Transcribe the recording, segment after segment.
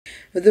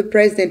The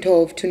president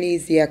of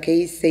Tunisia,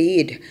 Kais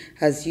Saied,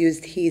 has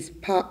used his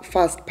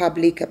first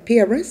public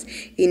appearance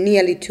in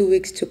nearly 2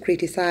 weeks to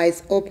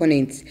criticize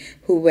opponents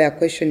who were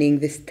questioning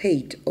the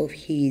state of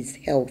his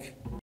health.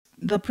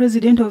 The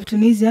president of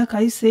Tunisia,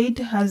 Kais Saied,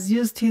 has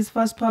used his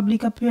first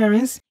public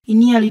appearance in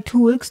nearly 2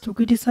 weeks to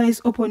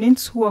criticize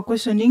opponents who are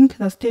questioning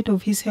the state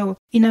of his health.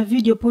 In a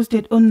video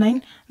posted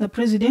online, the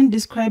president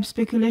described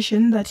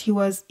speculation that he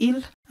was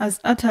ill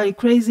as utterly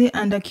crazy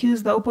and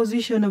accused the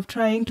opposition of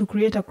trying to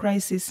create a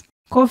crisis.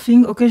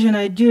 Coughing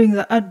occasionally during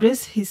the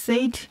address, he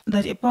said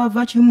that a power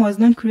vacuum was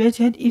not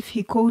created if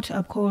he caught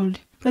a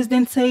cold.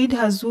 President Saied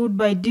has ruled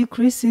by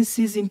decree since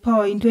seizing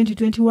power in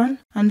 2021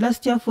 and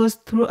last year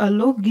forced through a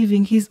law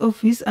giving his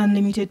office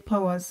unlimited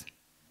powers.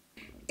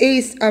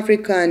 East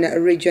African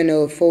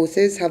regional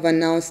forces have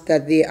announced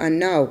that they are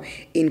now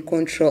in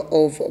control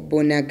of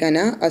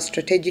Bunagana, a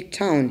strategic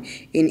town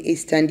in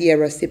eastern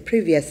DRC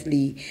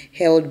previously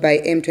held by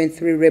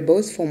M23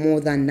 rebels for more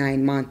than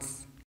 9 months.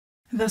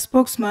 The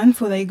spokesman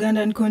for the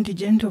Ugandan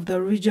contingent of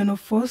the regional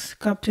force,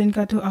 Captain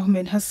Kato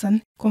Ahmed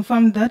Hassan,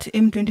 confirmed that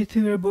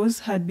M23 rebels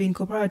had been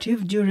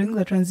cooperative during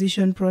the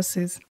transition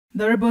process.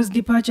 The rebels'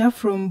 departure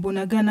from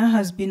Bunagana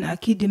has been a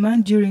key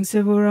demand during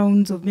several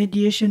rounds of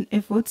mediation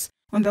efforts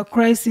on the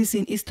crisis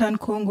in eastern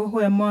Congo,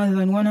 where more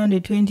than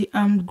 120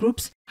 armed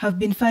groups have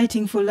been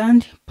fighting for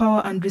land,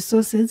 power and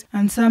resources,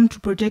 and some to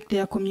protect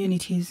their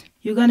communities.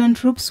 Ugandan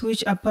troops,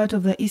 which are part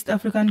of the East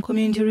African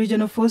Community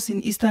Regional Force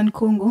in eastern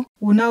Congo,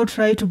 will now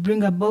try to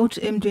bring about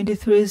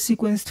M23's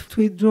sequenced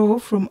withdrawal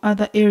from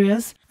other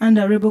areas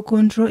under rebel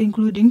control,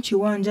 including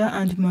Chiwanja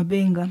and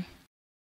Mabenga.